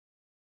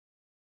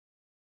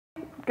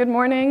Good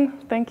morning.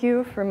 Thank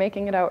you for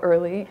making it out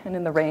early and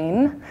in the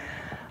rain.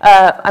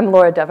 I'm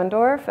Laura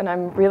Devendorf, and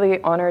I'm really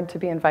honored to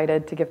be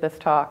invited to give this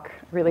talk.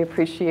 Really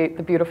appreciate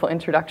the beautiful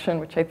introduction,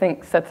 which I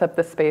think sets up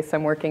the space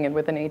I'm working in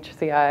within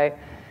HCI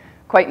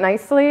quite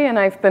nicely. And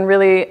I've been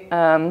really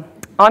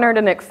honored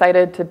and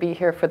excited to be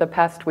here for the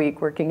past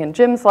week working in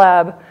Jim's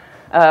lab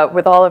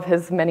with all of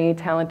his many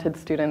talented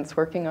students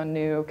working on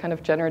new kind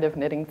of generative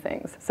knitting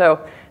things.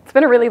 So it's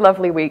been a really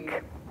lovely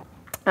week.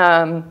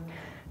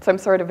 So I'm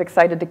sort of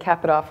excited to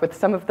cap it off with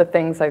some of the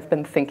things I've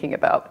been thinking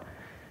about.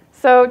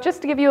 So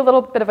just to give you a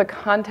little bit of a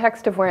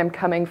context of where I'm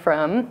coming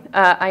from,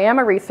 I am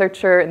a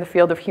researcher in the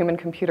field of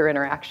human-computer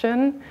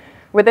interaction.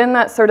 Within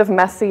that sort of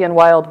messy and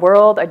wild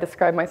world, I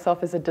describe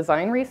myself as a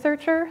design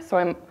researcher. So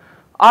I'm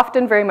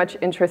often very much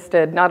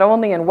interested not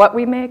only in what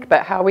we make,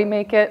 but how we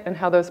make it and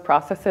how those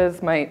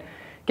processes might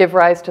give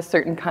rise to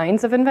certain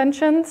kinds of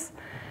inventions.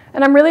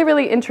 And I'm really,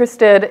 really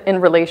interested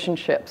in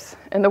relationships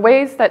and the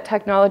ways that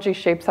technology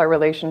shapes our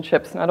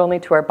relationships, not only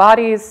to our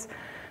bodies,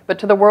 but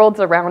to the worlds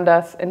around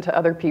us and to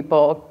other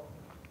people.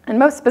 And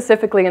most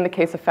specifically, in the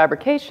case of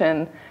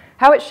fabrication,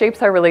 how it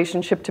shapes our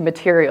relationship to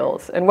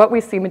materials and what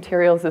we see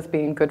materials as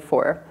being good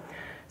for.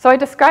 So I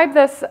describe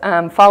this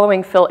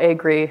following Phil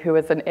Agri, who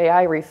is an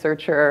AI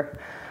researcher,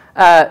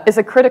 is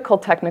a critical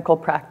technical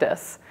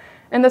practice.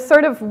 And the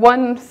sort of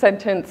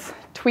one-sentence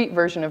tweet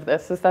version of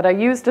this is that I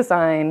use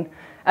design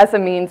as a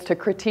means to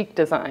critique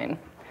design.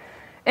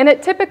 And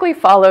it typically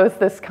follows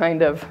this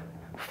kind of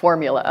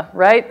formula,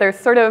 right? There's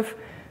sort of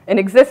an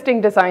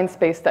existing design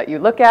space that you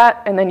look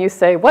at, and then you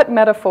say, what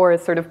metaphor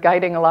is sort of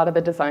guiding a lot of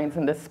the designs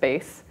in this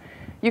space?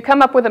 You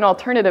come up with an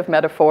alternative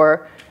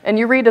metaphor, and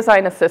you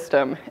redesign a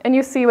system, and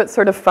you see what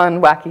sort of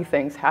fun, wacky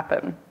things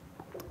happen.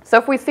 So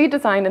if we see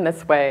design in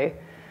this way,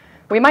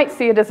 we might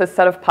see it as a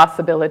set of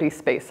possibility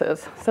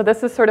spaces. So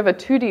this is sort of a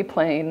 2D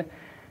plane.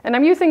 And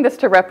I'm using this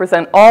to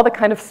represent all the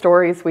kind of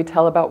stories we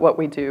tell about what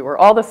we do, or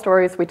all the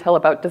stories we tell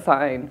about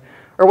design,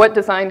 or what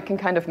design can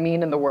kind of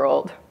mean in the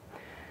world.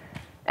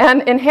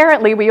 And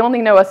inherently, we only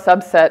know a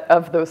subset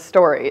of those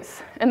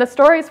stories. And the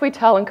stories we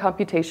tell in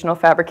computational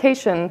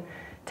fabrication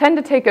tend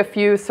to take a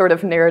few sort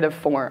of narrative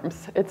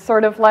forms. It's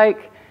sort of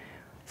like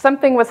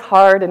something was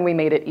hard and we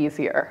made it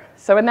easier.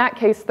 So in that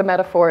case, the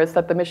metaphor is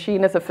that the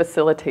machine is a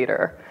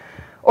facilitator,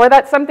 or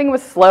that something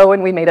was slow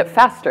and we made it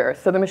faster,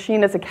 so the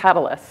machine is a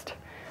catalyst.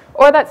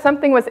 Or that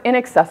something was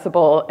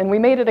inaccessible and we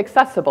made it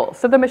accessible,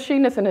 so the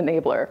machine is an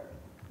enabler.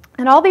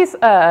 And all these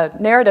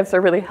narratives are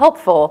really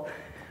helpful,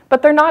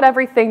 but they're not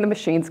everything the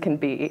machines can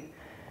be.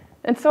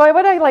 And so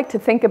what I like to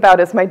think about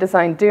as my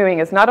design doing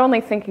is not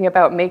only thinking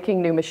about making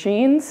new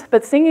machines,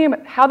 but seeing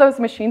how those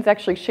machines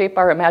actually shape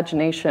our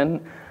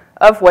imagination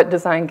of what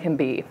design can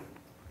be.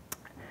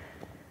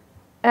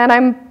 And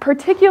I'm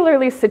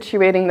particularly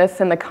situating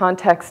this in the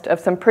context of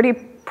some pretty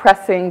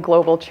pressing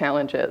global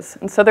challenges.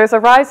 And so there's a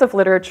rise of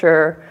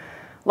literature,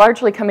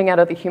 largely coming out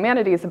of the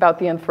humanities, about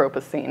the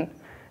Anthropocene.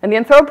 And the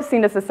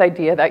Anthropocene is this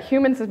idea that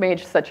humans have made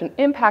such an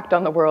impact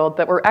on the world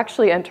that we're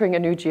actually entering a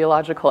new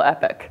geological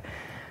epoch.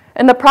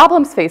 And the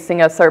problems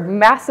facing us are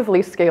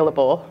massively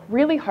scalable,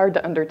 really hard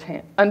to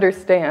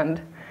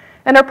understand,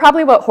 and are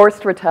probably what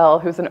Horst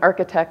Rittel, who's an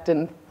architect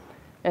and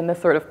the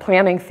sort of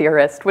planning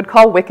theorist, would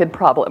call wicked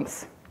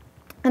problems.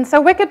 And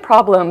so wicked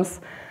problems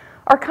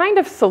are kind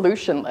of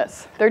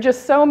solutionless. They're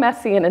just so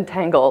messy and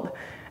entangled.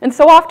 And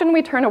so often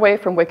we turn away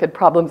from wicked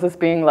problems as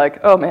being like,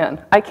 oh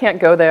man, I can't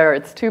go there,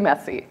 it's too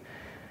messy.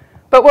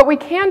 But what we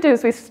can do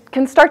is we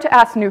can start to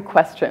ask new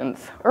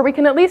questions, or we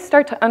can at least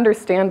start to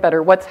understand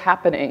better what's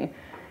happening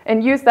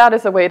and use that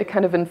as a way to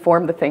kind of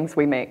inform the things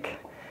we make.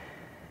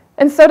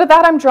 And so to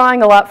that, I'm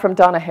drawing a lot from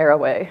Donna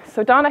Haraway.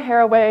 So Donna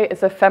Haraway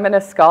is a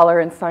feminist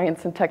scholar in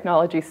science and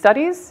technology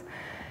studies,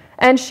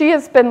 and she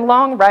has been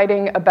long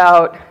writing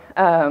about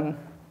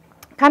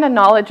kind of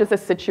knowledge as a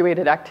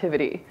situated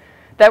activity,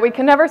 that we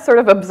can never sort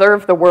of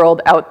observe the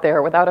world out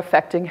there without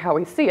affecting how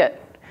we see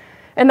it.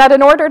 And that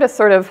in order to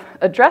sort of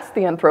address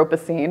the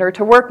Anthropocene or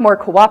to work more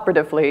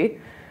cooperatively,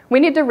 we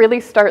need to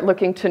really start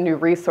looking to new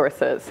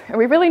resources. And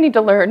we really need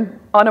to learn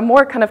on a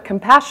more kind of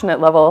compassionate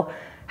level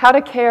how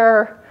to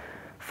care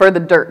for the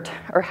dirt,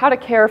 or how to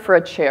care for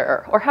a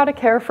chair, or how to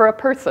care for a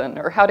person,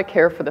 or how to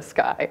care for the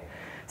sky.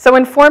 So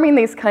in forming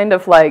these kind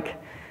of like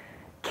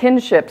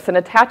kinships and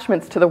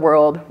attachments to the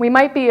world, we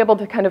might be able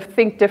to kind of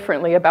think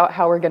differently about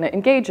how we're going to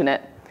engage in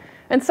it.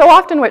 And so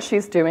often what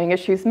she's doing is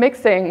she's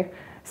mixing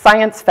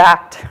science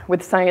fact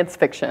with science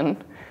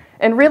fiction,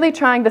 and really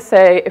trying to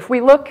say, if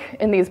we look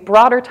in these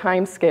broader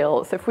time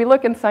scales, if we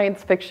look in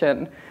science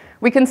fiction,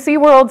 we can see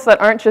worlds that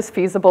aren't just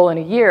feasible in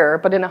a year,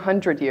 but in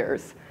 100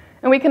 years.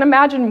 And we can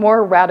imagine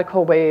more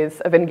radical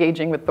ways of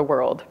engaging with the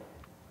world.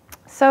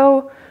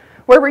 So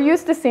where we're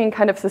used to seeing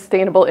kind of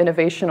sustainable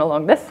innovation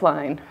along this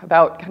line,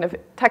 about kind of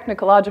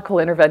technological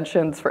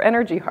interventions for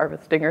energy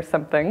harvesting or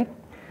something,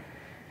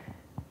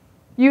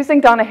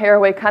 using Donna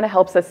Haraway kind of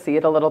helps us see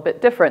it a little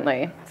bit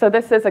differently. So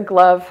this is a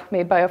glove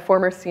made by a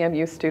former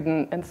CMU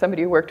student and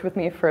somebody who worked with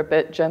me for a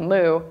bit, Jen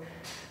Liu,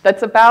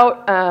 that's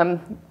about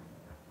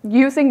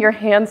using your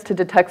hands to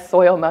detect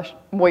soil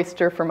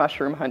moisture for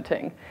mushroom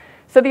hunting.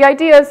 So the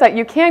idea is that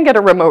you can get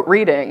a remote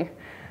reading,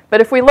 but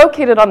if we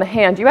locate it on the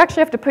hand, you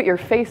actually have to put your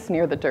face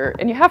near the dirt,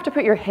 and you have to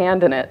put your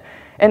hand in it.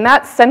 And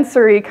that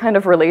sensory kind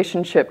of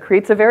relationship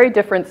creates a very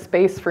different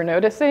space for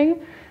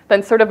noticing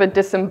than sort of a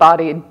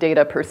disembodied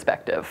data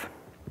perspective.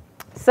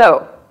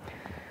 So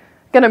I'm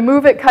going to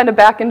move it kind of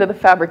back into the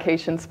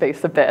fabrication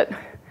space a bit.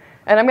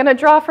 And I'm going to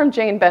draw from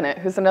Jane Bennett,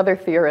 who's another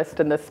theorist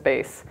in this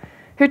space,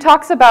 who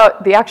talks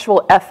about the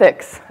actual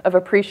ethics of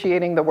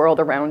appreciating the world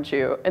around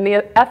you and the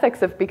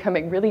ethics of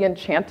becoming really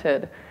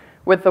enchanted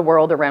with the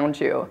world around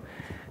you.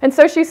 And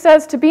so she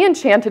says, to be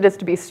enchanted is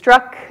to be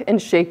struck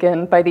and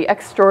shaken by the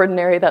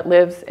extraordinary that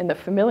lives in the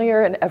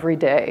familiar and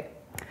everyday.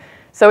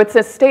 So it's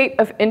a state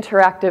of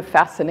interactive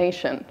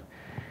fascination.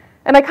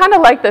 And I kind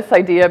of like this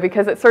idea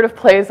because it sort of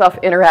plays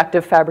off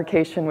interactive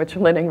fabrication, which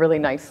Linning really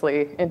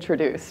nicely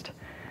introduced.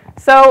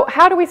 So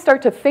how do we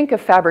start to think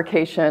of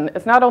fabrication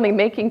as not only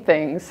making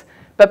things,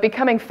 but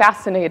becoming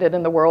fascinated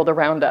in the world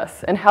around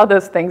us and how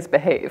those things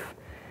behave?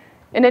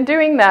 And in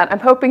doing that, I'm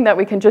hoping that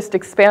we can just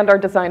expand our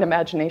design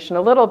imagination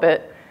a little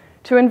bit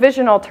to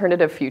envision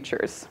alternative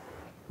futures.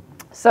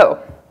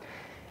 So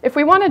if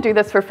we want to do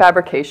this for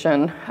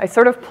fabrication, I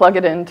sort of plug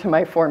it into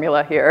my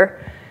formula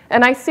here,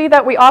 and I see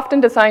that we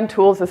often design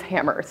tools as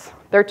hammers.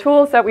 They're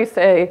tools that we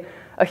say,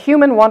 a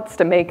human wants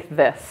to make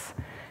this,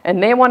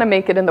 and they want to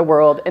make it in the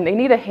world, and they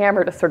need a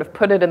hammer to sort of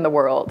put it in the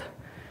world.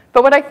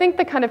 But what I think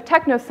the kind of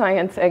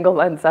technoscience angle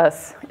lends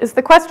us is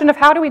the question of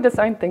how do we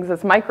design things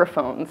as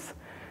microphones?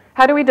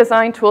 How do we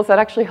design tools that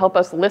actually help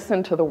us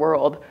listen to the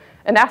world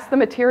and ask the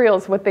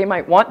materials what they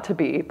might want to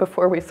be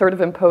before we sort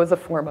of impose a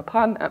form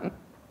upon them?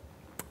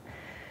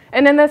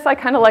 And in this, I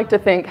kind of like to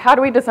think, how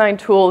do we design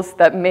tools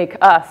that make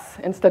us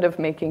instead of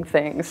making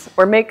things,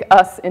 or make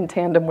us in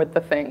tandem with the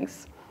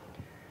things?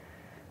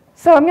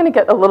 So I'm going to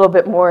get a little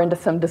bit more into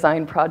some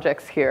design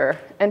projects here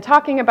and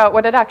talking about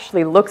what it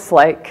actually looks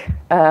like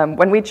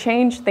when we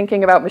change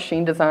thinking about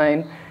machine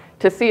design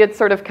to see its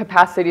sort of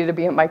capacity to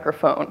be a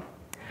microphone.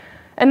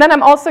 And then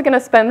I'm also going to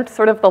spend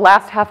sort of the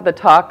last half of the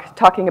talk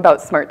talking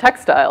about smart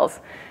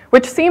textiles,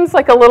 which seems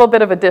like a little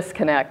bit of a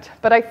disconnect.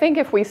 But I think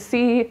if we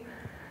see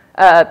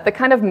the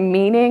kind of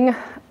meaning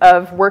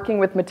of working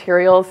with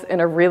materials in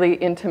a really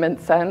intimate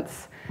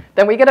sense,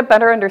 then we get a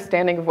better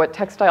understanding of what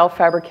textile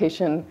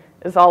fabrication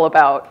is all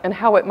about and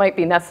how it might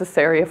be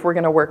necessary if we're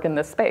going to work in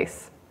this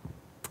space.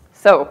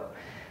 So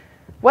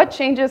what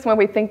changes when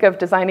we think of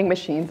designing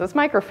machines as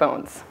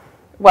microphones?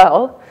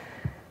 Well,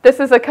 this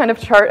is a kind of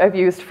chart I've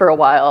used for a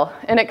while,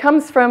 and it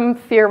comes from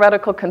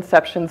theoretical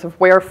conceptions of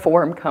where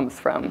form comes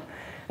from.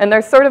 And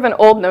there's sort of an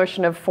old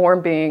notion of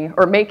form being,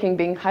 or making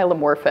being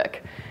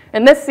hylomorphic.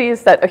 And this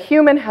sees that a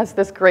human has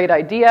this great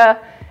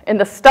idea, and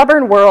the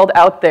stubborn world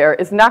out there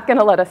is not going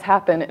to let us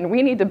happen, and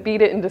we need to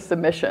beat it into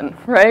submission,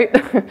 right?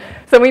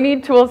 So we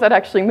need tools that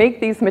actually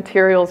make these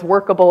materials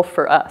workable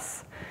for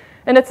us.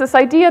 And it's this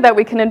idea that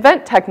we can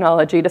invent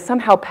technology to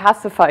somehow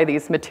pacify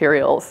these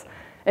materials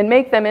and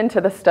make them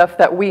into the stuff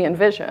that we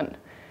envision.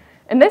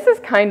 And this is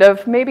kind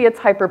of, maybe it's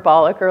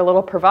hyperbolic or a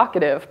little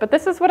provocative, but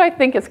this is what I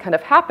think is kind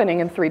of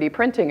happening in 3D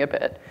printing a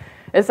bit,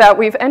 is that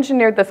we've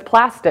engineered this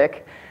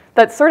plastic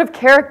that's sort of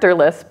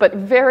characterless, but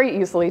very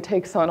easily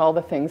takes on all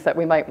the things that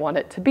we might want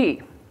it to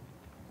be.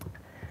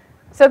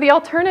 So the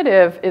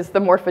alternative is the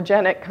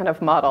morphogenic kind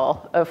of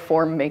model of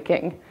form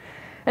making.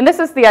 And this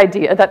is the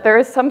idea that there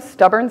is some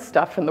stubborn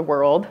stuff in the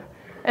world,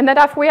 and that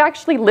if we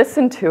actually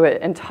listen to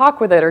it and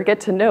talk with it or get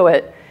to know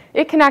it,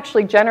 it can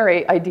actually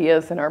generate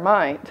ideas in our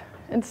mind.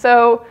 And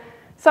so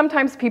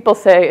sometimes people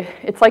say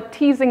it's like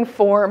teasing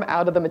form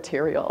out of the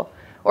material,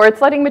 or it's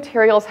letting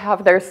materials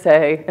have their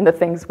say in the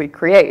things we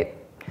create.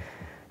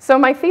 So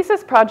my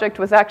thesis project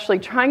was actually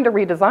trying to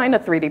redesign a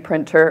 3D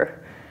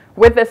printer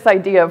with this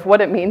idea of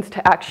what it means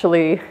to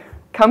actually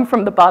come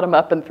from the bottom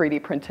up in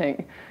 3D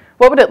printing.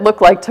 What would it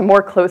look like to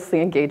more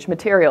closely engage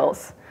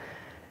materials?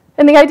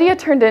 And the idea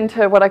turned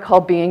into what I call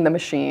being the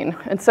machine.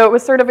 And so it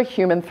was sort of a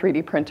human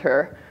 3D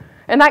printer.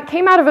 And that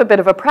came out of a bit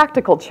of a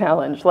practical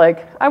challenge.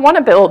 Like, I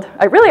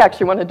really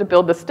actually wanted to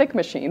build the stick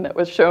machine that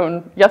was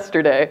shown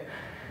yesterday.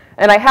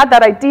 And I had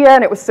that idea,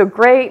 and it was so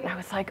great. And I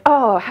was like,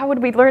 oh, how would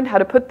we learn how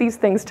to put these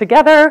things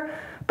together?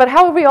 But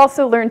how would we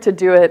also learn to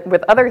do it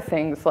with other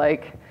things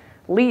like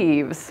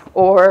leaves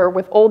or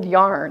with old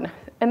yarn?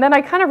 And then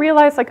I kind of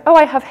realized, like, oh,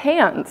 I have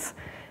hands.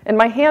 And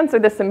my hands are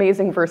this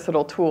amazing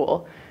versatile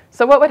tool.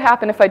 So what would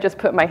happen if I just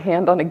put my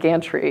hand on a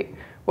gantry?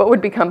 What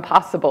would become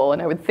possible?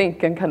 And I would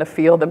think and kind of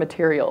feel the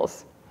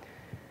materials.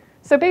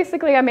 So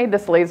basically, I made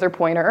this laser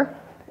pointer.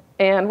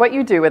 And what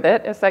you do with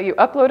it is that you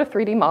upload a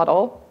 3D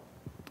model.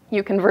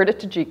 You convert it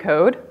to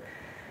G-code.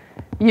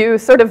 You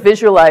sort of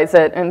visualize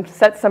it and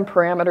set some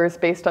parameters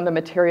based on the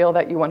material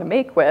that you want to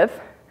make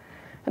with.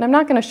 And I'm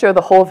not going to show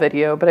the whole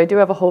video, but I do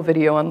have a whole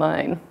video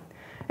online.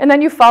 And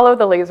then you follow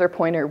the laser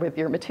pointer with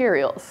your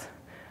materials.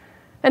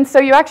 And so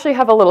you actually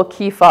have a little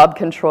key fob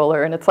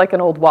controller, and it's like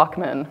an old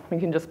Walkman. You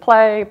can just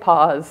play,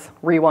 pause,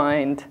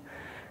 rewind,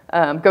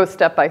 go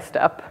step by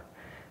step.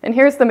 And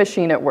here's the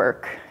machine at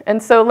work.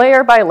 And so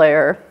layer by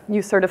layer,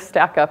 you sort of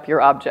stack up your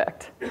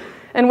object.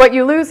 And what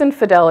you lose in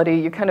fidelity,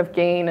 you kind of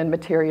gain in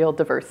material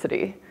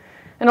diversity.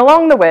 And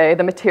along the way,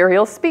 the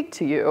materials speak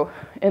to you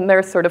in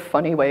their sort of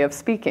funny way of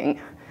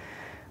speaking.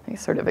 They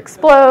sort of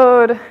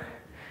explode.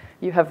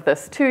 You have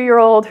this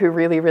 2-year-old who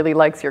really, really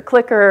likes your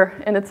clicker,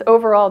 and it's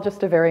overall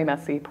just a very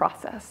messy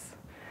process.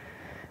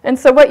 And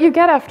so what you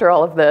get after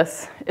all of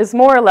this is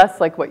more or less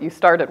like what you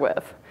started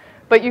with.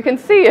 But you can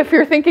see if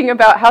you're thinking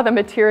about how the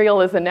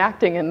material is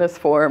enacting in this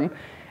form,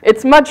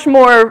 it's much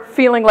more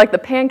feeling like the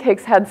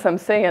pancakes had some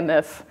say in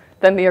this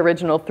than the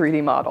original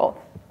 3D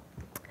model.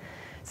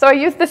 So I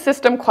use the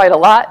system quite a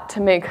lot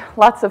to make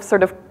lots of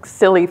sort of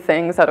silly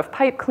things out of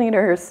pipe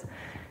cleaners.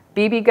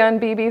 BB gun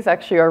BBs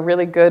actually are a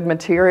really good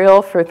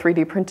material for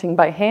 3D printing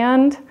by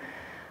hand.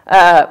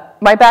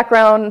 My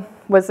background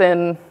was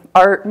in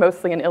art,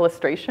 mostly in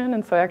illustration,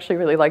 and so I actually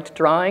really liked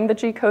drawing the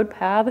G-code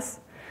paths.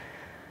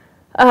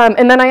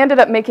 And then I ended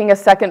up making a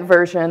second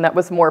version that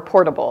was more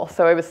portable.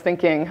 So I was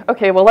thinking,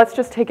 okay, well, let's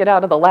just take it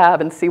out of the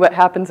lab and see what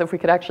happens if we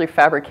could actually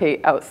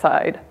fabricate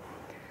outside.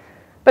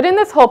 But in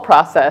this whole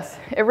process,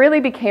 it really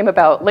became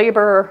about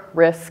labor,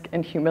 risk,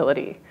 and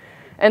humility.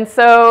 And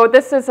so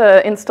this is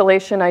an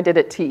installation I did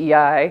at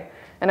TEI,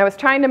 and I was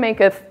trying to make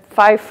a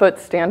 5-foot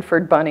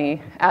Stanford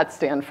bunny at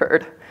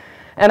Stanford.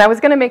 And I was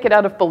going to make it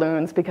out of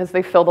balloons because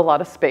they filled a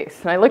lot of space.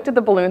 And I looked at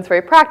the balloons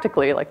very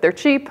practically. Like, they're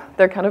cheap,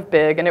 they're kind of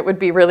big, and it would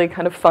be really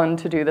kind of fun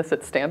to do this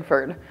at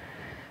Stanford.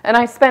 And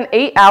I spent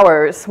 8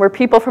 hours where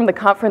people from the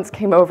conference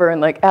came over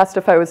and like asked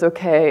if I was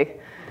okay.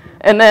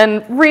 And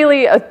then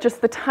really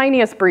just the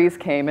tiniest breeze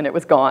came and it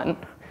was gone,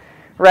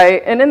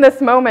 right? And in this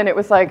moment, it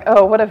was like,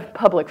 oh, what a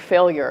public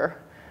failure.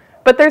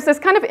 But there's this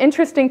kind of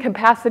interesting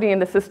capacity in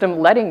the system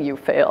letting you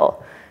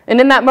fail.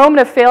 And in that moment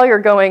of failure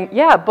going,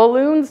 yeah,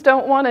 balloons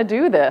don't want to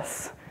do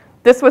this.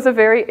 This was a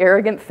very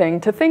arrogant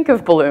thing to think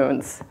of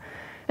balloons.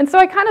 And so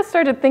I kind of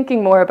started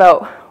thinking more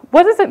about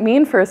what does it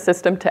mean for a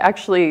system to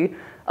actually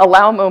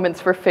allow moments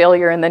for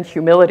failure and then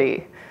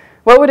humility?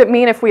 What would it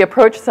mean if we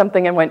approached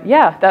something and went,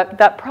 yeah,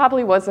 that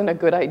probably wasn't a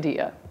good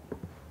idea?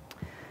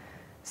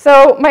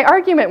 So my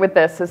argument with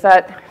this is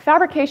that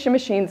fabrication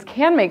machines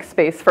can make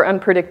space for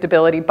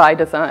unpredictability by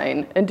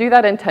design and do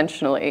that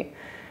intentionally.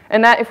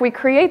 And that if we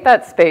create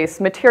that space,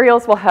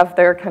 materials will have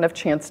their kind of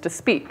chance to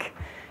speak.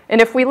 And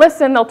if we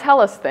listen, they'll tell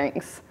us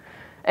things.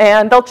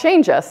 And they'll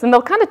change us. And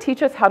they'll kind of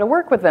teach us how to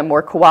work with them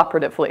more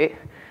cooperatively.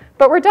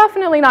 But we're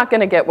definitely not going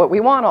to get what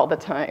we want all the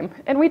time.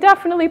 And we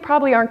definitely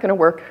probably aren't going to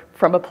work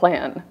from a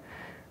plan,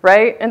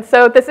 right? And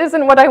so this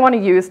isn't what I want to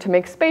use to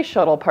make space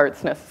shuttle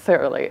parts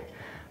necessarily.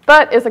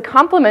 But as a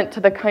complement to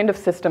the kind of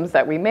systems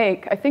that we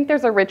make, I think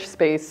there's a rich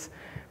space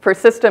for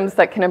systems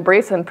that can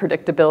embrace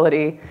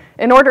unpredictability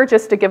in order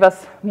just to give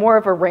us more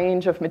of a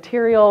range of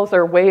materials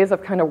or ways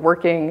of kind of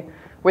working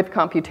with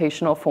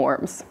computational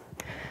forms.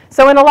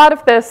 So in a lot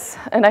of this,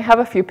 and I have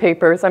a few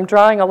papers, I'm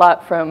drawing a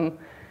lot from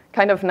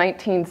kind of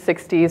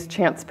 1960s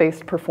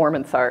chance-based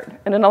performance art.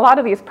 And in a lot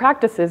of these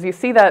practices, you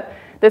see that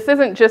this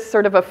isn't just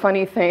sort of a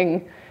funny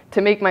thing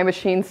to make my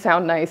machines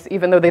sound nice,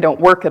 even though they don't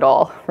work at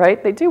all,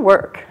 right? They do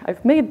work.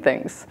 I've made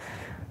things.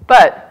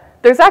 But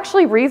there's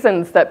actually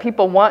reasons that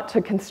people want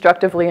to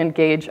constructively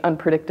engage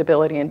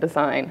unpredictability in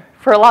design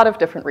for a lot of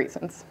different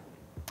reasons.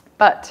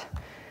 But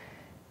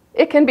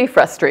it can be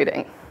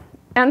frustrating.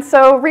 And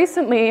so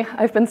recently,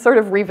 I've been sort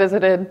of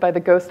revisited by the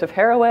ghost of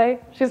Haraway.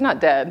 She's not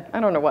dead. I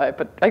don't know why,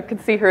 but I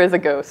could see her as a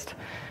ghost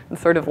and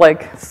sort of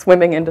like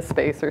swimming into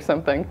space or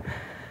something.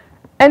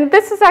 And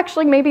this is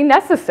actually maybe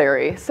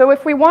necessary. So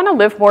if we want to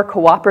live more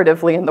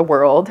cooperatively in the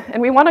world,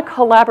 and we want to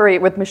collaborate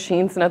with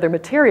machines and other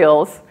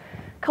materials,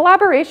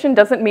 collaboration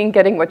doesn't mean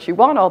getting what you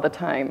want all the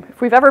time.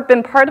 If we've ever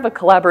been part of a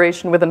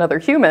collaboration with another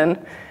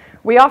human,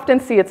 we often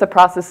see it's a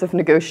process of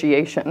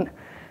negotiation.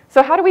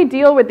 So how do we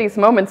deal with these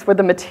moments where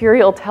the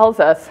material tells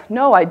us,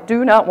 no, I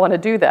do not want to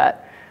do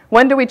that?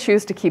 When do we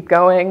choose to keep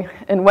going?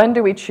 And when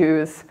do we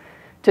choose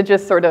to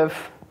just sort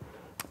of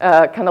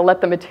kind of let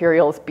the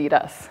materials beat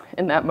us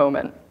in that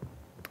moment?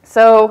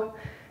 So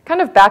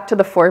kind of back to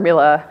the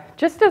formula,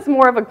 just as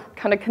more of a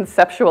kind of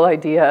conceptual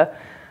idea,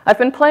 I've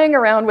been playing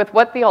around with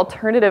what the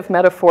alternative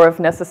metaphor of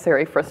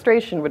necessary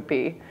frustration would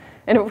be.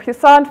 And if we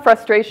saw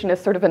frustration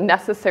as sort of a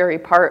necessary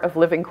part of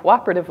living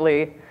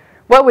cooperatively,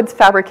 what would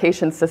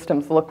fabrication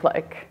systems look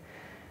like?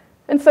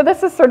 And so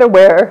this is sort of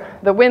where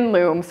the wind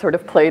loom sort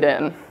of played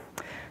in.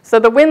 So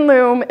the wind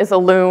loom is a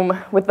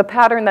loom with the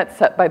pattern that's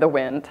set by the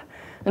wind.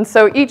 And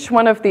so each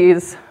one of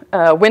these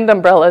wind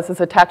umbrellas is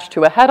attached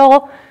to a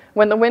heddle.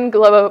 When the wind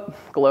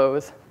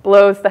blows,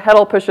 the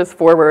heddle pushes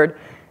forward,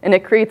 and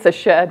it creates a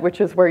shed,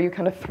 which is where you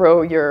kind of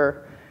throw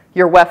your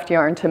weft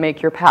yarn to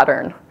make your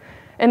pattern.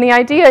 And the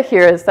idea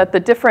here is that the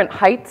different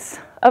heights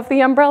of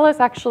the umbrellas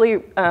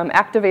actually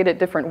activate at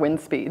different wind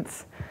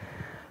speeds.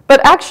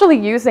 But actually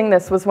using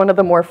this was one of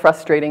the more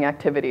frustrating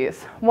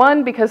activities.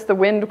 One, because the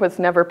wind was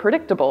never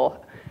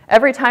predictable.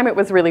 Every time it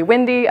was really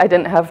windy, I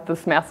didn't have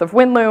this massive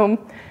wind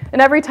loom.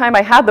 And every time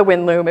I had the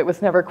wind loom, it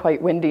was never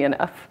quite windy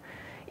enough.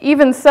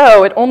 even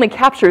so, it only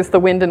captures the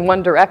wind in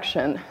one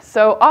direction.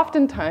 So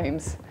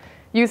oftentimes,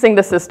 using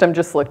the system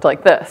just looked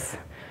like this,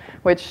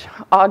 which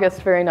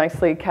August very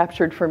nicely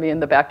captured for me in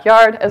the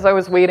backyard as I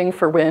was waiting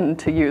for wind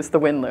to use the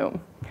wind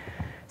loom.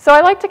 So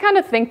I like to kind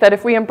of think that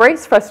if we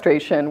embrace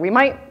frustration, we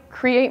might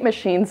create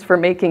machines for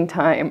making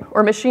time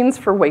or machines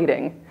for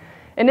waiting.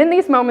 And in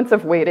these moments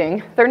of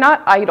waiting, they're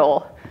not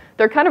idle.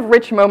 They're kind of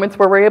rich moments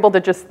where we're able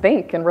to just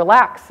think and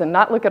relax and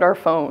not look at our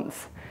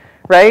phones,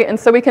 right? And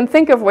so we can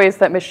think of ways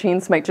that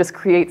machines might just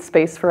create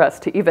space for us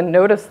to even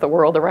notice the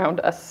world around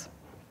us.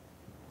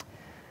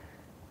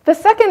 The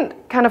second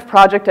kind of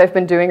project I've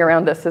been doing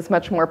around this is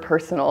much more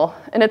personal,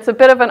 and it's a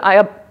bit of an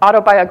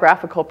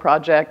autobiographical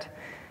project,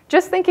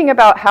 just thinking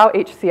about how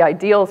HCI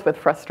deals with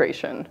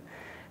frustration.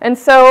 And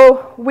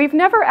so we've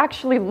never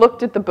actually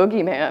looked at the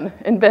boogeyman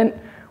and been,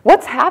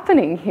 what's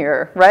happening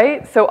here,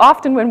 right? So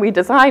often when we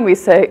design, we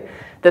say,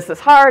 this is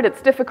hard,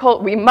 it's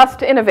difficult, we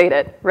must innovate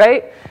it,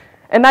 right?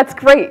 And that's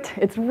great.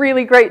 It's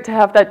really great to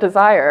have that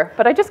desire.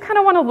 But I just kind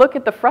of want to look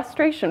at the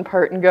frustration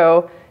part and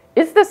go,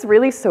 is this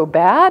really so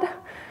bad?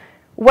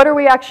 What are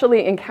we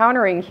actually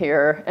encountering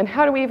here? And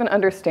how do we even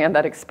understand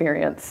that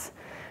experience?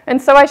 And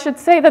so I should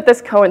say that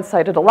this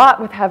coincided a lot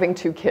with having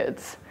 2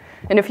 kids.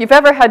 And if you've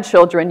ever had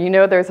children, you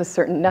know there's a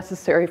certain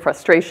necessary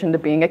frustration to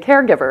being a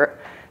caregiver.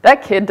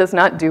 That kid does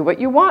not do what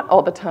you want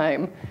all the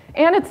time,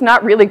 and it's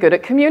not really good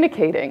at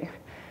communicating.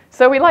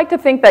 So we like to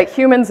think that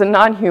humans and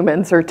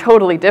non-humans are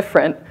totally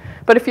different,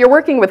 but if you're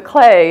working with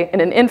clay and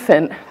an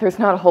infant, there's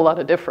not a whole lot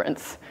of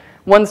difference.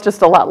 One's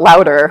just a lot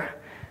louder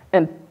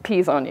and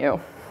pees on you.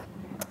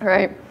 All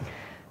right.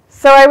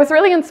 So I was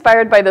really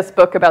inspired by this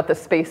book about the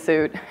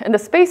spacesuit, and the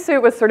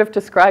spacesuit was sort of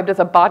described as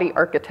a body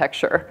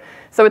architecture.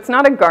 So it's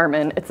not a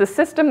garment, it's a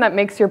system that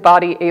makes your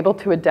body able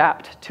to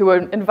adapt to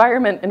an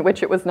environment in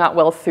which it was not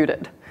well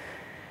suited.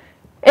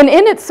 And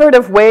in its sort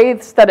of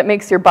ways that it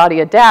makes your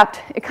body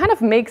adapt, it kind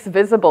of makes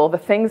visible the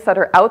things that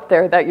are out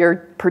there that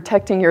you're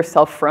protecting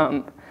yourself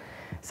from.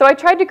 So I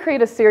tried to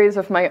create a series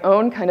of my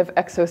own kind of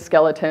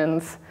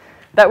exoskeletons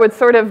that would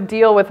sort of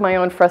deal with my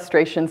own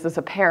frustrations as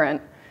a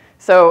parent.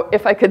 So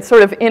if I could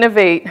sort of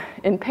innovate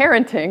in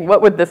parenting,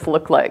 what would this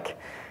look like?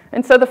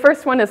 And so the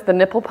first one is the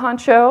nipple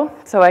poncho.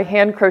 So I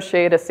hand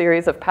crocheted a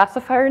series of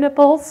pacifier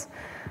nipples.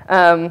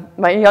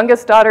 My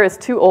youngest daughter is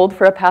too old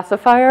for a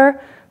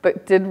pacifier,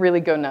 but did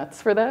really go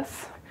nuts for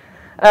this.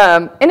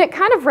 And it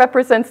kind of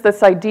represents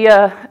this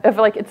idea of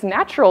like it's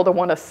natural to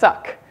want to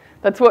suck.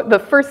 That's what the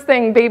first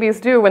thing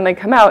babies do when they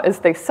come out is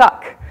they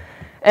suck.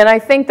 And I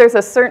think there's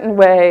a certain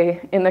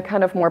way in the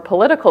kind of more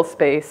political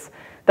space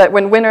that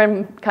when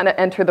women kind of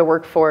enter the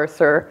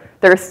workforce, or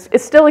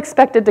it's still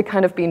expected to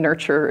kind of be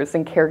nurturers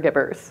and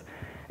caregivers.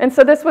 And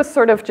so this was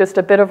sort of just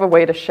a bit of a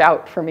way to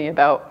shout for me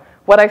about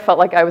what I felt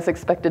like I was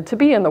expected to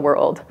be in the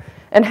world,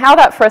 and how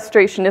that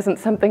frustration isn't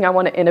something I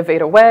want to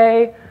innovate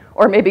away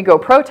or maybe go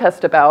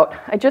protest about.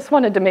 I just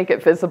wanted to make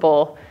it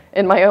visible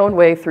in my own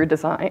way through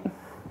design.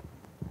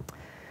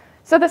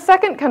 So the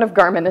second kind of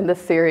garment in this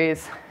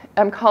series,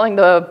 I call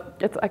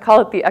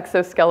it the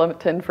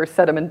exoskeleton for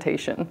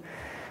sedimentation.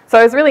 So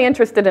I was really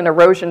interested in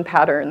erosion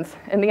patterns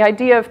and the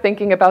idea of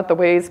thinking about the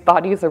ways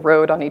bodies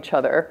erode on each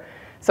other.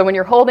 So when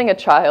you're holding a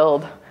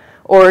child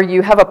or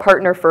you have a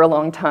partner for a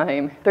long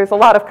time, there's a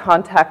lot of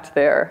contact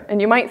there.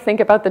 And you might think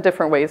about the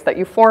different ways that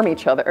you form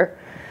each other.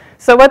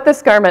 So what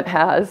this garment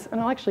has, and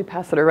I'll actually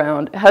pass it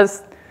around, it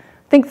has,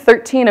 I think,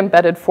 13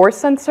 embedded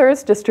force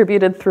sensors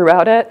distributed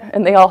throughout it.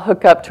 And they all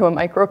hook up to a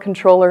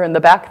microcontroller in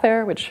the back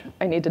there, which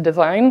I need to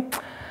design.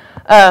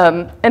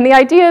 And the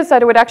idea is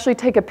that it would actually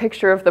take a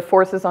picture of the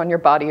forces on your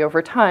body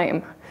over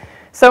time.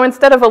 So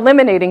instead of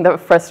eliminating the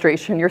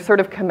frustration, you're sort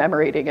of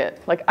commemorating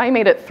it. Like, I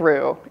made it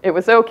through. It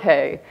was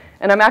okay.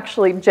 And I'm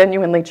actually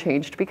genuinely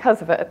changed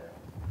because of it.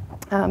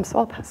 So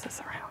I'll pass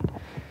this around.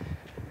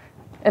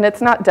 And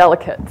it's not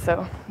delicate,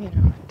 so,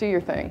 do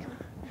your thing.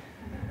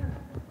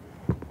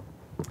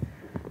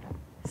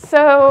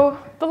 So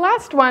the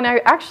last one I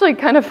actually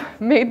kind of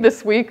made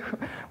this week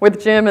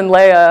with Jim and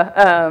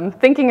Leah,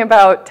 thinking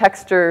about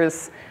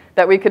textures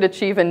that we could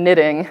achieve in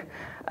knitting.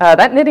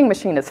 That knitting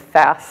machine is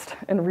fast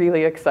and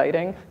really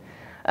exciting.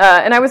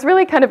 And I was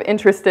really kind of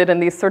interested in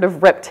these sort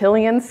of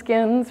reptilian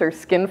skins or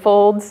skin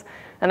folds.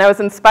 And I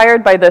was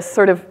inspired by this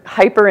sort of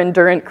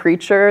hyper-endurant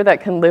creature that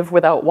can live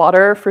without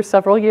water for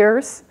several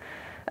years.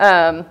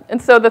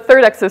 And so the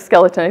third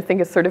exoskeleton, I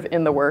think, is sort of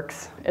in the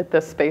works at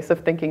this space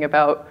of thinking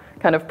about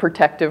kind of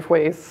protective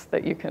ways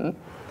that you can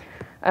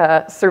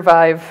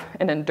survive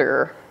and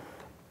endure.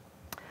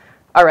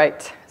 All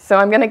right, so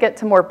I'm going to get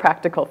to more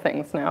practical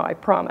things now, I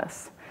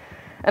promise.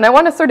 And I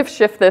want to sort of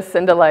shift this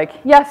into like,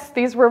 yes,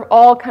 these were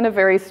all kind of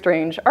very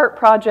strange art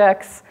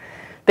projects.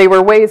 They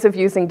were ways of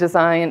using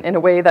design in a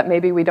way that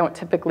maybe we don't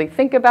typically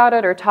think about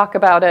it or talk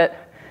about it.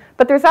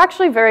 But there's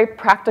actually very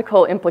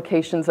practical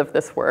implications of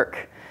this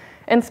work.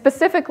 And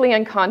specifically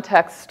in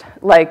context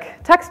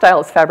like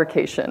textiles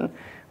fabrication,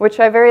 which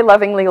I very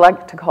lovingly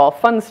like to call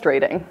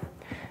funstrating.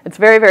 It's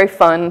very, very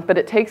fun, but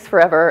it takes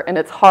forever and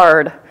it's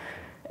hard.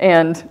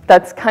 And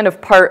that's kind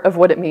of part of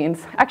what it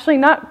means. Actually,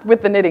 not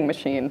with the knitting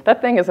machine. That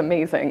thing is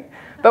amazing.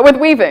 But with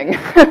weaving.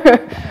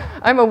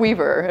 I'm a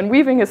weaver, and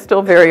weaving is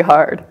still very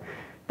hard.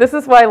 This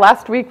is why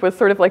last week was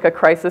sort of like a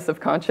crisis of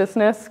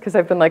consciousness, because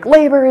I've been like,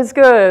 labor is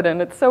good,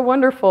 and it's so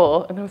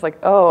wonderful. And I was like,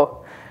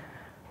 oh,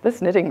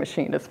 this knitting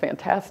machine is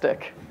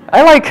fantastic.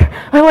 I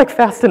like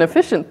fast and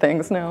efficient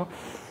things now.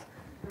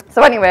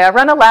 So anyway, I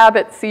run a lab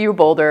at CU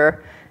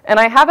Boulder, and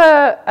I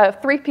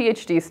have 3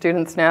 PhD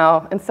students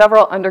now and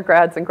several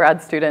undergrads and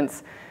grad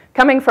students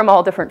coming from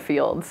all different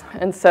fields.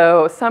 And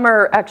so some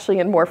are actually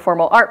in more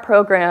formal art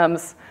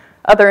programs,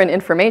 other in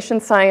information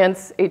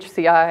science,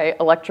 HCI,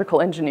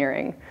 electrical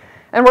engineering.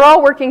 And we're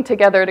all working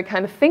together to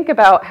kind of think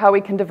about how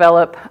we can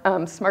develop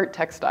smart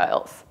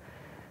textiles.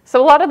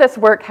 So a lot of this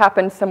work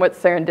happened somewhat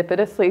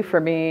serendipitously for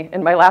me.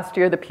 In my last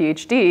year of the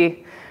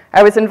PhD,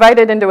 I was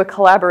invited into a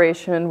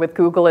collaboration with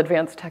Google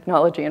Advanced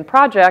Technology and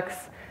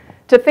Projects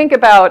to think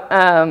about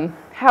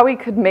how we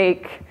could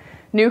make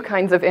new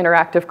kinds of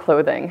interactive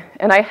clothing.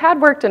 And I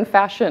had worked in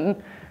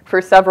fashion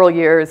for several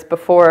years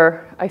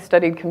before I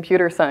studied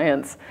computer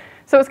science.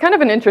 So it was kind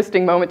of an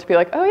interesting moment to be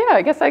like, oh yeah,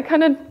 I guess I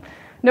kind of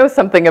know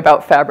something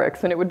about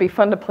fabrics, and it would be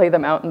fun to play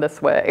them out in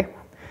this way.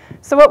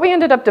 So what we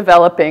ended up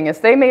developing is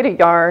they made a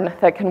yarn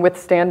that can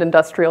withstand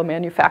industrial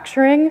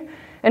manufacturing,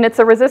 and it's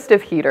a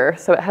resistive heater.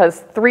 So it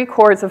has 3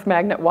 cores of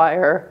magnet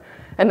wire,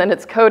 and then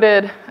it's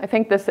coated, I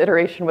think this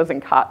iteration was in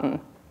cotton.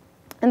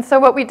 And so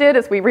what we did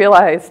is we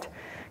realized,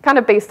 kind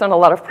of based on a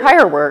lot of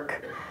prior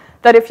work,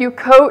 that if you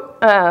coat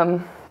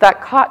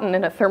that cotton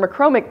in a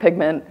thermochromic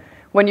pigment,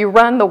 when you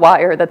run the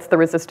wire that's the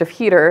resistive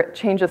heater, it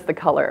changes the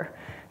color.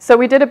 So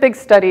we did a big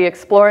study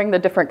exploring the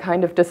different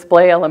kind of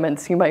display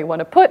elements you might want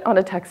to put on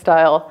a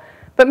textile,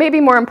 but maybe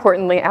more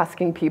importantly,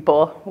 asking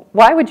people,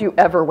 why would you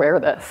ever wear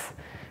this?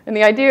 And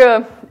the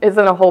idea is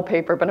in a whole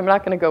paper, but I'm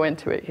not going to go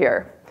into it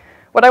here.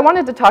 What I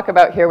wanted to talk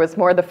about here was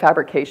more the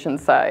fabrication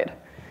side.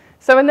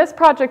 So in this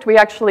project, we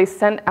actually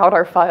sent out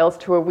our files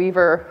to a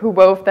weaver who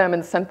wove them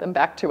and sent them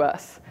back to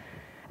us.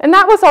 And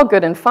that was all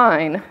good and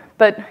fine,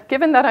 but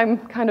given that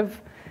I'm kind of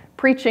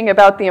preaching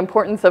about the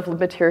importance of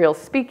material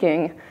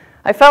speaking,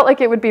 I felt like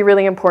it would be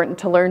really important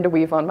to learn to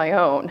weave on my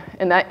own,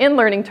 and that in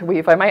learning to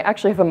weave, I might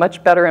actually have a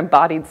much better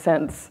embodied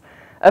sense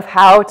of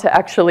how to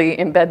actually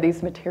embed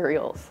these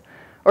materials,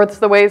 or it's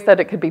the ways that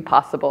it could be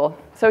possible.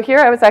 So here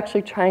I was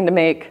actually trying to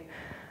make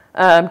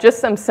just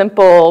some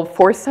simple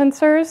force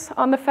sensors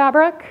on the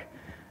fabric,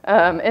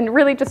 and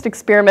really just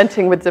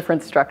experimenting with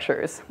different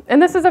structures.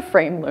 And this is a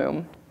frame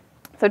loom.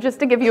 So just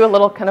to give you a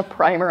little kind of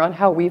primer on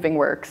how weaving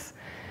works.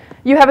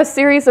 You have a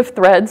series of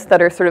threads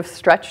that are sort of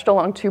stretched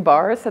along 2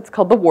 bars. That's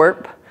called the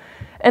warp.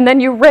 And then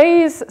you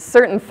raise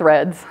certain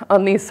threads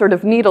on these sort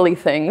of needly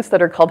things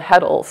that are called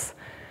heddles.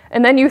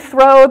 And then you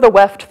throw the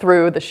weft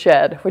through the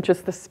shed, which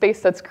is the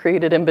space that's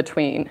created in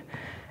between.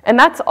 And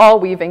that's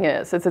all weaving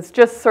is it's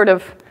just sort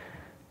of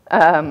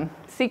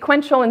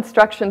sequential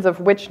instructions of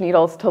which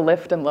needles to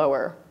lift and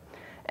lower.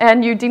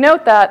 And you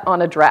denote that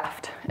on a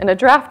draft. And a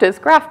draft is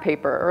graph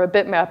paper or a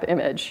bitmap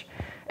image.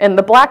 And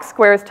the black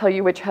squares tell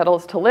you which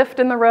heddles to lift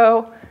in the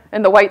row,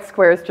 and the white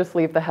squares just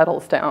leave the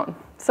heddles down.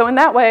 So in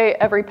that way,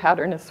 every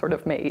pattern is sort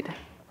of made.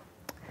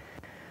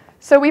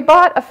 So we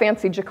bought a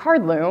fancy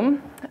jacquard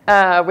loom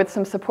with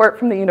some support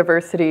from the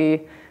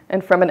university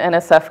and from an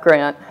NSF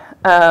grant.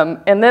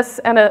 And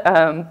this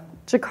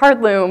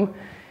jacquard loom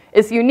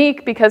is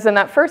unique because in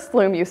that first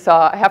loom you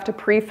saw, I have to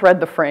pre-thread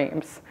the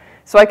frames.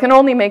 So I can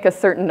only make a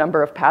certain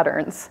number of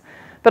patterns.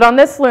 But on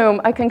this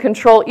loom, I can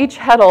control each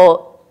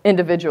heddle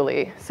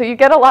individually. So you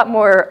get a lot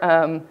more,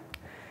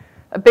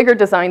 a bigger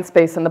design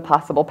space in the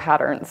possible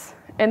patterns.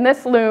 And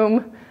this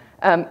loom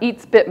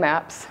eats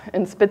bitmaps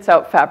and spits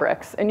out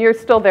fabrics. And you're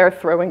still there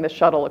throwing the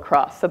shuttle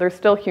across. So there's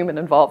still human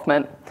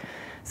involvement.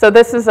 So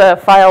this is a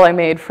file I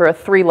made for a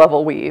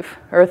 3-level weave,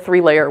 or a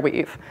 3-layer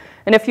weave.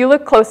 And if you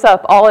look close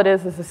up, all it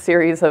is a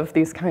series of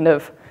these kind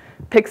of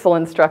pixel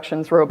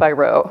instructions row by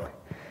row.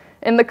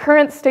 And the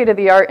current state of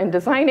the art in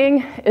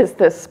designing is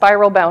this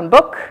spiral-bound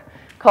book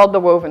called the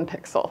Woven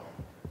Pixel.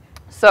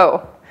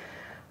 So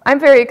I'm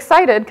very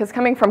excited because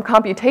coming from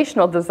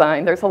computational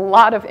design, there's a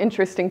lot of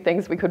interesting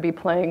things we could be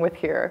playing with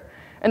here.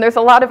 And there's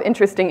a lot of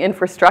interesting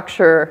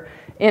infrastructure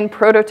in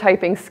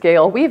prototyping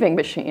scale weaving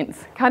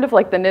machines, kind of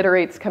like the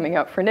Kniterates coming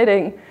out for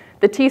knitting.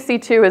 The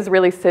TC2 is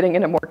really sitting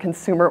in a more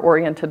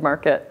consumer-oriented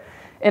market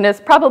and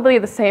is probably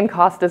the same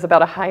cost as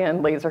about a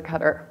high-end laser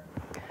cutter.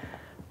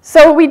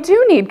 So we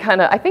do need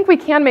I think we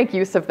can make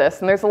use of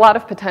this, and there's a lot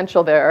of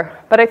potential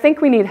there, but I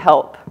think we need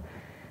help.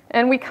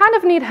 And we kind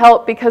of need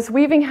help because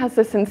weaving has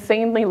this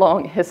insanely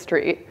long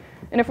history.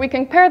 And if we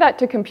compare that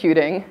to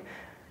computing,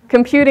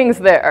 computing's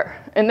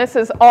there. And this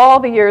is all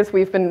the years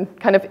we've been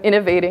kind of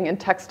innovating in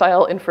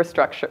textile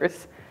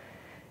infrastructures.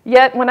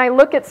 Yet when I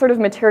look at sort of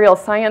material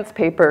science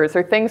papers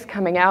or things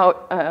coming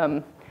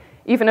out,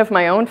 even of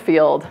my own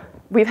field,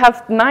 we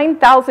have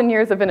 9,000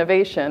 years of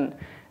innovation.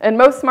 And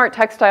most smart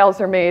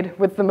textiles are made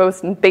with the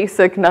most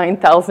basic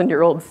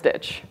 9,000-year-old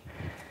stitch.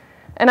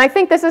 And I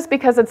think this is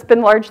because it's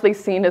been largely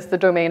seen as the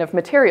domain of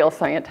material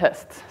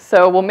scientists.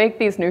 So we'll make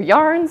these new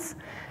yarns,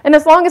 and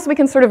as long as we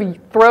can sort of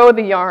throw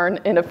the yarn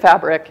in a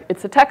fabric,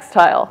 it's a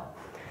textile.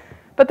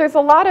 But there's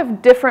a lot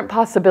of different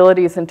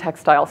possibilities in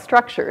textile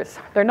structures.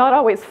 They're not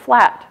always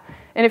flat.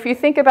 And if you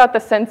think about the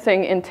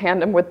sensing in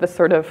tandem with the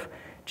sort of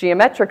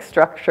geometric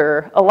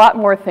structure, a lot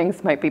more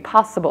things might be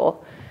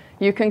possible.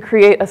 You can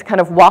create a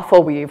kind of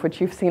waffle weave,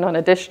 which you've seen on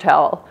a dish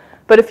towel.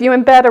 But if you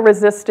embed a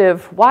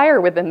resistive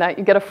wire within that,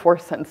 you get a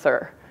force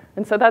sensor.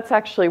 And so that's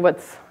actually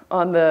what's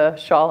on the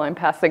shawl I'm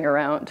passing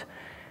around.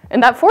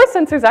 And that force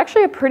sensor is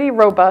actually a pretty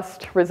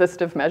robust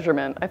resistive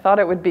measurement. I thought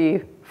it would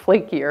be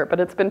flakier, but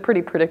it's been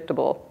pretty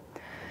predictable.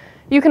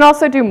 You can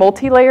also do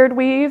multi-layered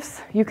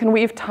weaves. You can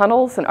weave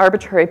tunnels and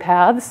arbitrary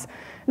paths.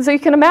 And so you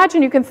can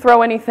imagine you can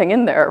throw anything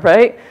in there,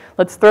 right?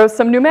 Let's throw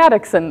some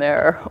pneumatics in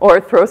there,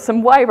 or throw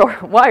some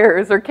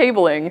wires or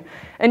cabling,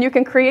 and you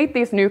can create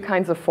these new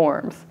kinds of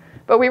forms.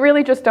 But we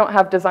really just don't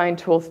have design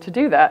tools to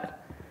do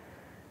that.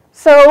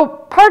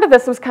 So part of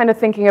this was kind of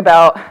thinking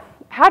about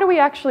how do we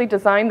actually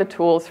design the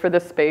tools for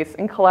this space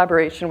in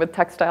collaboration with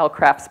textile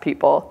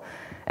craftspeople?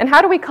 And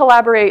how do we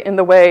collaborate in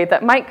the way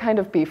that might kind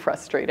of be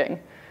frustrating,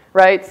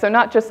 right? So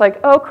not just like,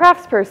 oh,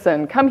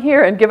 craftsperson, come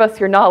here and give us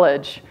your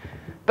knowledge.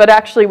 But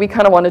actually, we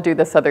kind of want to do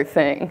this other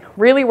thing,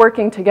 really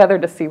working together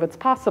to see what's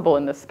possible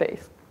in this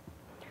space.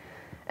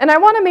 And I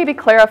want to maybe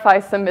clarify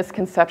some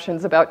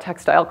misconceptions about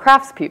textile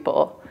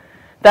craftspeople,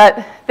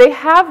 that they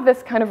have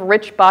this kind of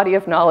rich body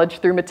of knowledge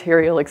through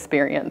material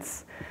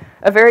experience.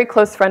 A very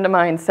close friend of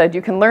mine said,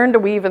 you can learn to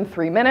weave in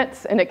 3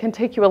 minutes, and it can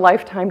take you a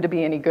lifetime to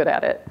be any good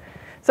at it.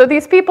 So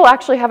these people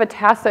actually have a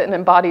tacit and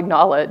embodied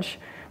knowledge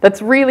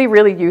that's really,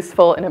 really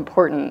useful and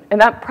important, and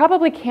that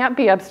probably can't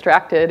be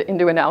abstracted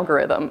into an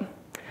algorithm.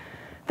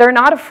 They're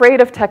not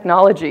afraid of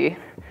technology.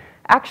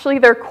 Actually,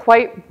 they're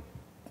quite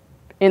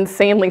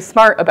insanely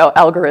smart about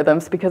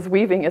algorithms because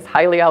weaving is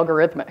highly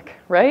algorithmic,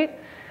 right?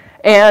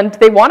 And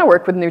they want to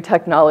work with new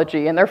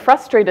technology, and they're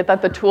frustrated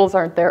that the tools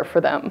aren't there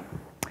for them.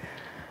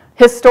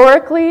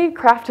 Historically,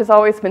 craft has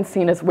always been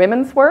seen as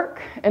women's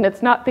work, and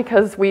it's not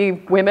because we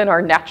women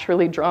are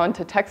naturally drawn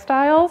to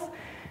textiles.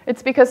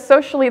 It's because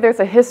socially there's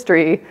a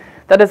history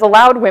that has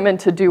allowed women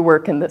to do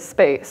work in this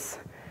space.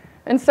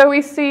 And so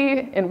we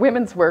see in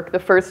women's work the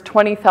first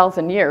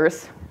 20,000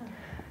 years,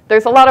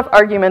 there's a lot of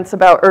arguments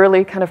about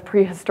early kind of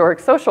prehistoric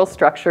social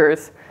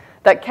structures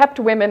that kept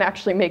women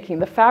actually making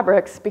the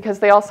fabrics because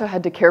they also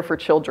had to care for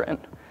children.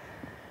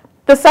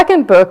 The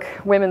second book,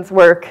 Women's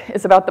Work,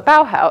 is about the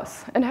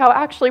Bauhaus and how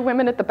actually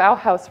women at the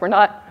Bauhaus were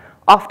not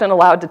often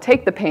allowed to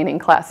take the painting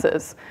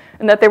classes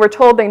and that they were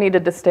told they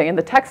needed to stay in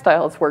the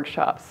textiles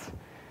workshops.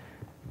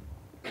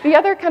 The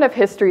other kind of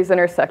histories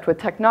intersect with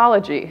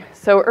technology.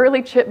 So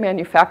early chip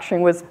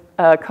manufacturing was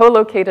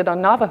co-located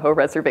on Navajo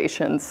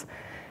reservations,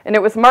 and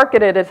it was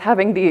marketed as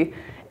having the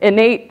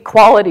innate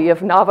quality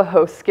of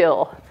Navajo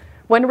skill,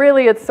 when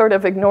really it's sort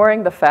of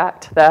ignoring the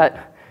fact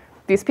that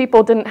these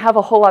people didn't have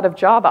a whole lot of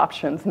job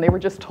options, and they were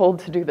just told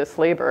to do this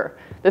labor.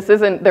 This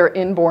isn't their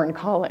inborn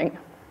calling.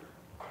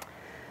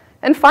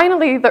 And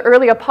finally, the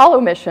early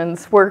Apollo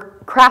missions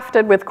were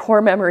crafted with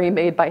core memory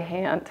made by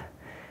hand,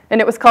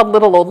 and it was called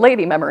Little Old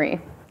Lady memory.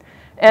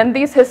 And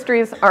these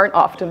histories aren't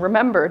often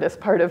remembered as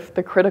part of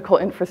the critical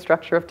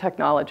infrastructure of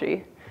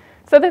technology.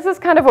 So this is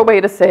kind of a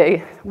way to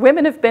say,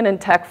 women have been in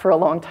tech for a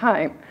long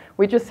time.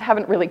 We just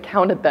haven't really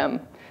counted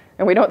them,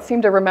 and we don't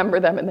seem to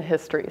remember them in the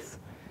histories.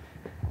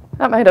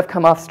 That might have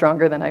come off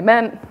stronger than I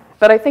meant,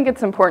 but I think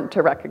it's important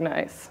to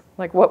recognize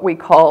like what we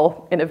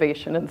call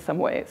innovation in some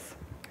ways.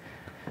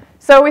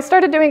 So we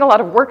started doing a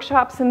lot of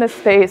workshops in this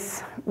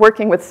space,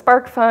 working with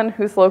SparkFun,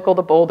 who's local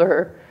to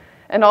Boulder,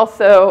 and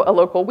also a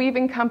local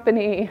weaving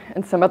company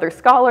and some other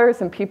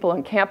scholars and people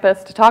on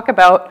campus to talk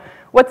about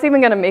what's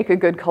even going to make a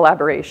good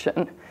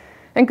collaboration.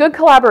 And good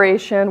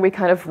collaboration, we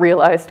kind of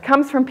realized,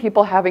 comes from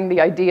people having the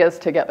ideas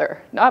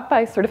together, not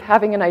by sort of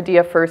having an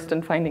idea first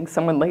and finding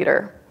someone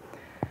later.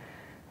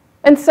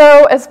 And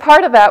so as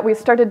part of that, we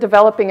started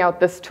developing out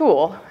this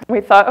tool.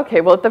 We thought, okay,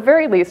 well, at the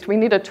very least, we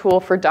need a tool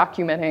for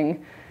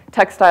documenting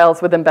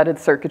textiles with embedded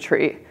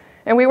circuitry.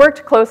 And we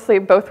worked closely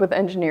both with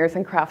engineers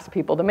and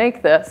craftspeople to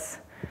make this.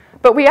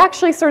 But we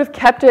actually sort of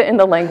kept it in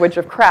the language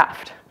of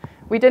craft.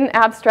 We didn't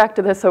abstract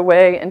this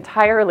away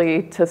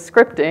entirely to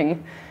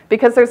scripting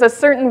because there's a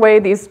certain way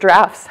these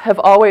drafts have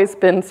always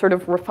been sort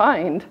of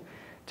refined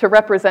to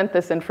represent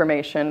this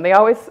information. They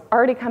always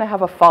already kind of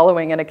have a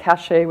following and a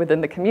cachet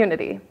within the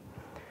community.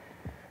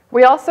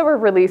 We also are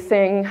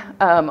releasing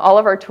all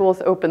of our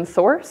tools open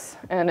source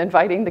and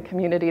inviting the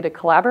community to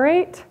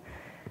collaborate.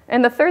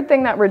 And the third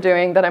thing that we're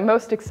doing that I'm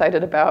most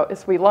excited about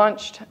is we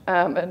launched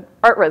an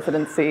art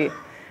residency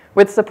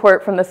with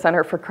support from the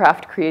Center for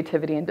Craft,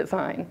 Creativity, and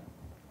Design.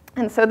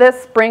 And so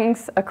this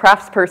brings a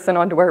craftsperson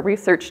onto our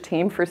research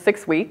team for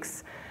 6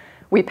 weeks.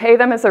 We pay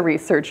them as a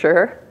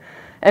researcher,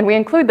 and we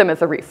include them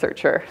as a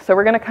researcher. So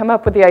we're going to come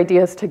up with the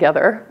ideas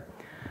together.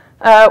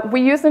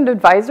 We use an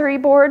advisory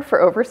board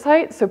for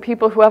oversight, so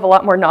people who have a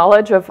lot more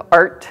knowledge of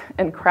art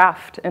and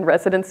craft and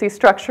residency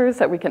structures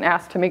that we can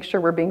ask to make sure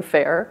we're being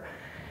fair.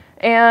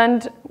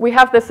 And we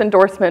have this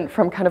endorsement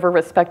from kind of a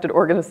respected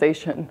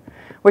organization,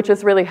 which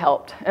has really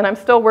helped. And I'm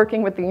still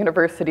working with the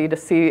university to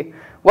see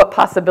what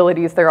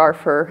possibilities there are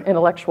for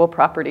intellectual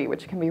property,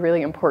 which can be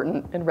really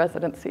important in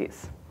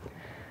residencies.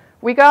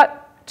 We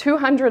got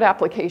 200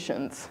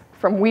 applications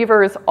from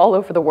weavers all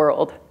over the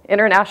world,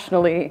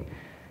 internationally,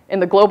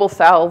 in the global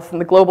souths and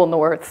the global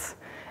norths.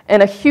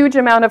 And a huge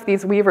amount of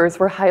these weavers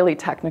were highly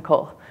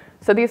technical.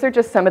 So these are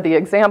just some of the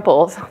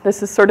examples.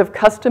 This is sort of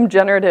custom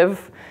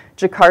generative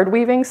jacquard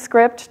weaving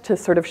script to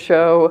sort of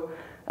show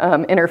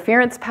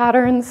interference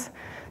patterns.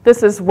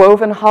 This is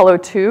woven hollow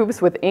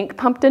tubes with ink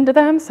pumped into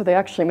them, so they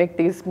actually make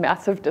these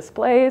massive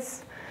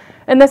displays.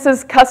 And this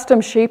is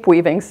custom shape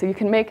weaving, so you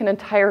can make an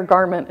entire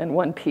garment in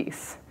one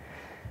piece.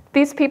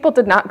 These people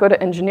did not go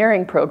to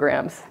engineering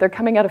programs. They're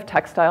coming out of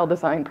textile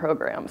design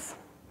programs.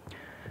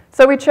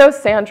 So we chose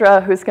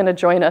Sandra, who's going to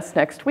join us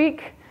next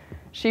week.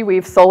 She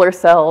weaves solar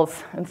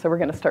cells, and so we're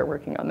going to start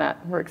working on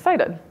that. We're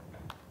excited.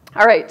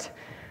 All right.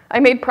 I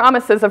made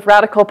promises of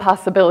radical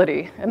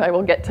possibility, and I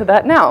will get to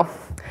that now.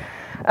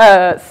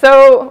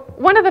 So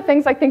one of the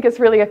things I think is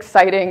really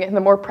exciting in the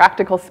more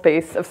practical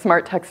space of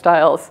smart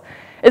textiles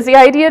is the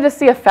idea to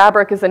see a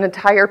fabric as an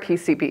entire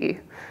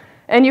PCB.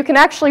 And you can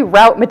actually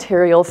route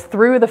materials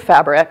through the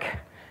fabric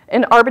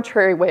in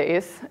arbitrary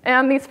ways.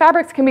 And these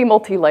fabrics can be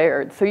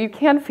multi-layered, so you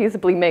can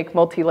feasibly make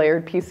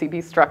multi-layered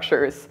PCB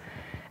structures.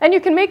 And you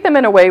can make them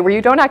in a way where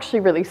you don't actually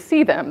really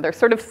see them. They're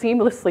sort of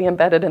seamlessly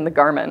embedded in the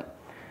garment.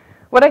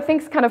 What I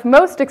think is kind of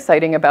most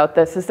exciting about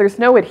this is there's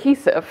no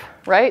adhesive,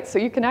 right? So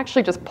you can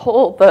actually just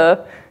pull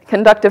the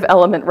conductive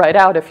element right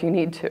out if you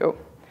need to.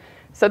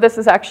 So this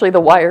is actually the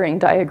wiring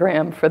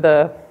diagram for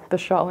the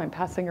shawl I'm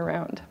passing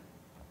around.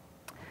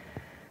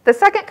 The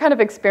second kind of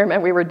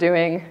experiment we were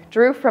doing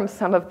drew from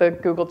some of the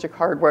Google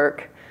Jacquard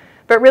work,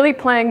 but really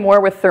playing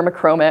more with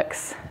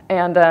thermochromics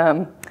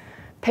and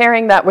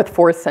pairing that with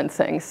force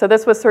sensing. So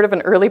this was sort of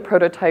an early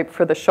prototype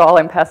for the shawl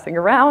I'm passing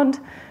around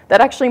that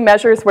actually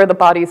measures where the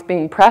body's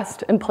being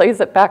pressed and plays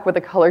it back with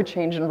a color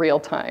change in real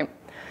time.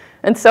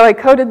 And so I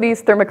coated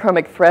these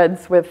thermochromic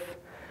threads with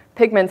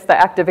pigments that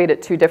activate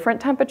at 2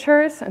 different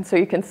temperatures, and so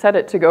you can set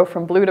it to go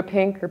from blue to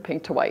pink or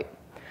pink to white.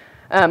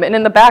 And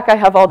in the back, I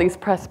have all these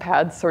press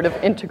pads sort of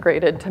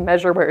integrated to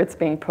measure where it's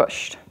being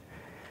pushed.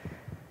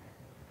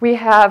 We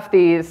have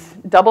these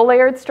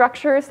double-layered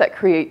structures that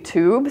create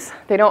tubes.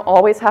 They don't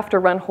always have to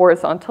run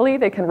horizontally.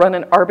 They can run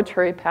in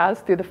arbitrary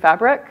paths through the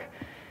fabric.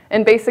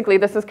 And basically,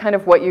 this is kind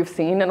of what you've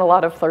seen in a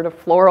lot of sort of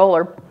floral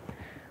or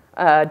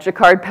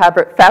jacquard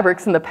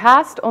fabrics in the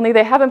past, only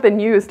they haven't been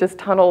used as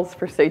tunnels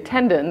for, say,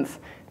 tendons.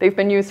 They've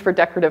been used for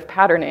decorative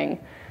patterning.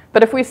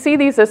 But if we see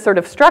these as sort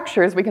of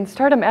structures, we can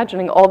start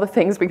imagining all the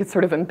things we could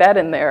sort of embed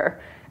in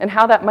there and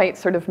how that might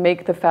sort of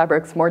make the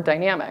fabrics more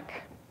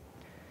dynamic.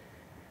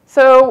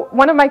 So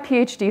one of my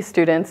PhD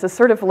students is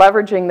sort of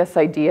leveraging this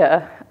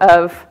idea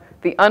of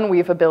the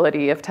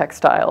unweavability of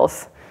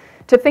textiles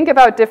to think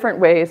about different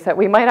ways that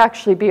we might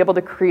actually be able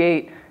to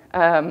create,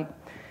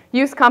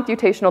 use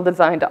computational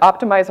design to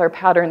optimize our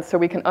patterns so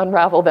we can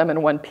unravel them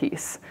in one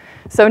piece.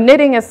 So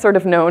knitting is sort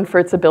of known for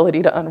its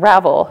ability to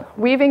unravel.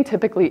 Weaving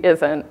typically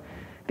isn't,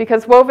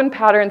 because woven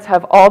patterns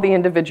have all the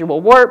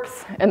individual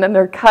warps, and then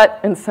they're cut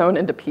and sewn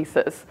into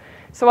pieces.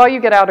 So all you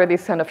get out are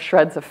these kind of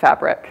shreds of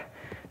fabric.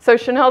 So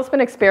Chanel's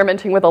been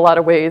experimenting with a lot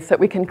of ways that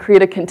we can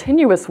create a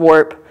continuous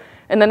warp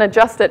and then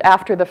adjust it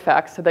after the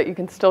fact so that you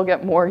can still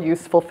get more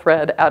useful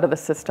thread out of the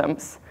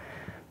systems.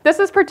 This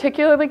is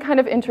particularly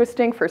kind of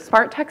interesting for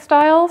smart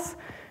textiles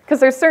because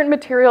there's certain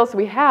materials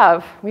we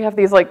have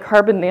these like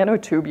carbon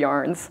nanotube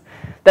yarns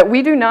that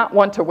we do not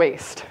want to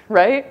waste,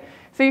 right?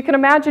 So you can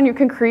imagine you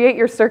can create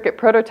your circuit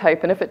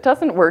prototype, and if it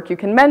doesn't work, you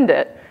can mend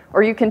it,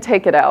 or you can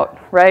take it out,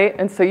 right?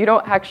 And so you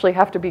don't actually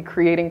have to be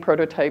creating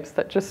prototypes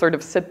that just sort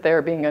of sit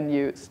there being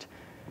unused.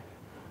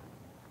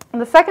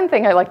 And the second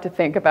thing I like to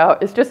think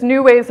about is just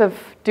new ways of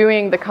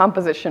doing the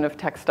composition of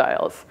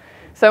textiles.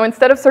 So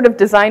instead of sort of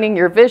designing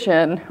your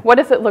vision, what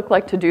does it look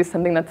like to do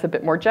something that's a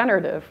bit more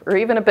generative, or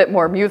even a bit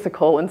more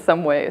musical in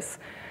some ways?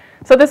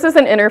 So this is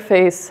an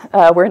interface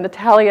where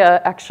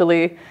Natalia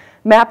actually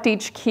mapped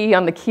each key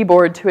on the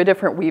keyboard to a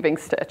different weaving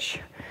stitch.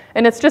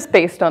 And it's just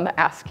based on the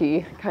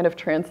ASCII kind of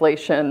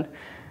translation.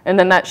 And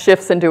then that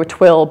shifts into a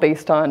twill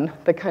based on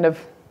the kind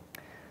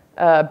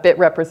of bit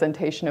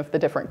representation of the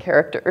different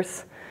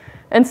characters.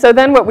 And so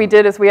then what we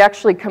did is we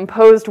actually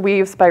composed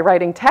weaves by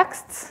writing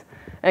texts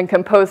and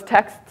composed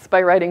texts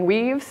by writing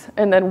weaves,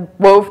 and then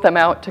wove them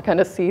out to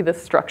kind of see the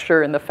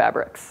structure in the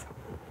fabrics.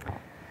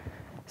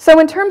 So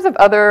in terms of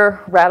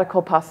other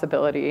radical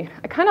possibility,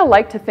 I kind of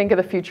like to think of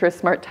the future of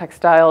smart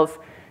textiles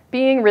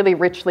being really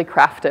richly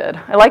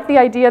crafted. I like the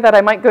idea that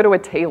I might go to a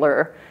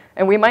tailor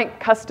and we might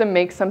custom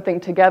make something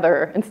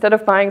together instead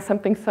of buying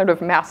something sort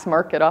of mass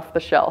market off the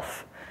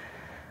shelf.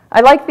 I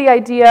like the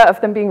idea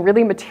of them being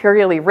really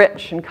materially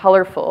rich and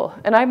colorful,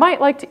 and I might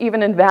like to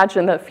even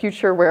imagine a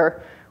future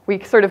where we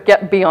sort of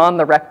get beyond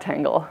the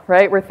rectangle,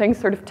 right? Where things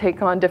sort of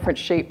take on different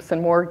shapes and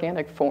more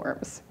organic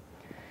forms.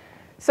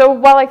 So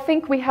while I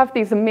think we have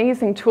these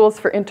amazing tools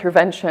for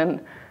intervention,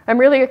 I'm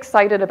really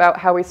excited about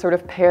how we sort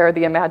of pair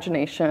the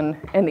imagination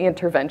and the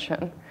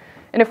intervention.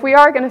 And if we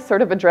are going to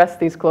sort of address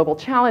these global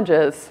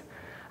challenges,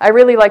 I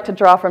really like to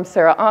draw from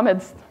Sarah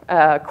Ahmed's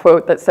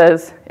quote that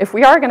says, if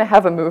we are going to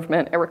have a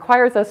movement, it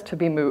requires us to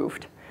be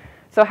moved.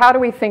 So how do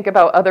we think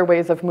about other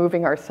ways of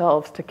moving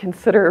ourselves to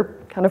consider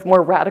kind of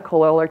more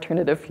radical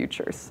alternative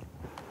futures?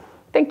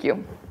 Thank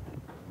you.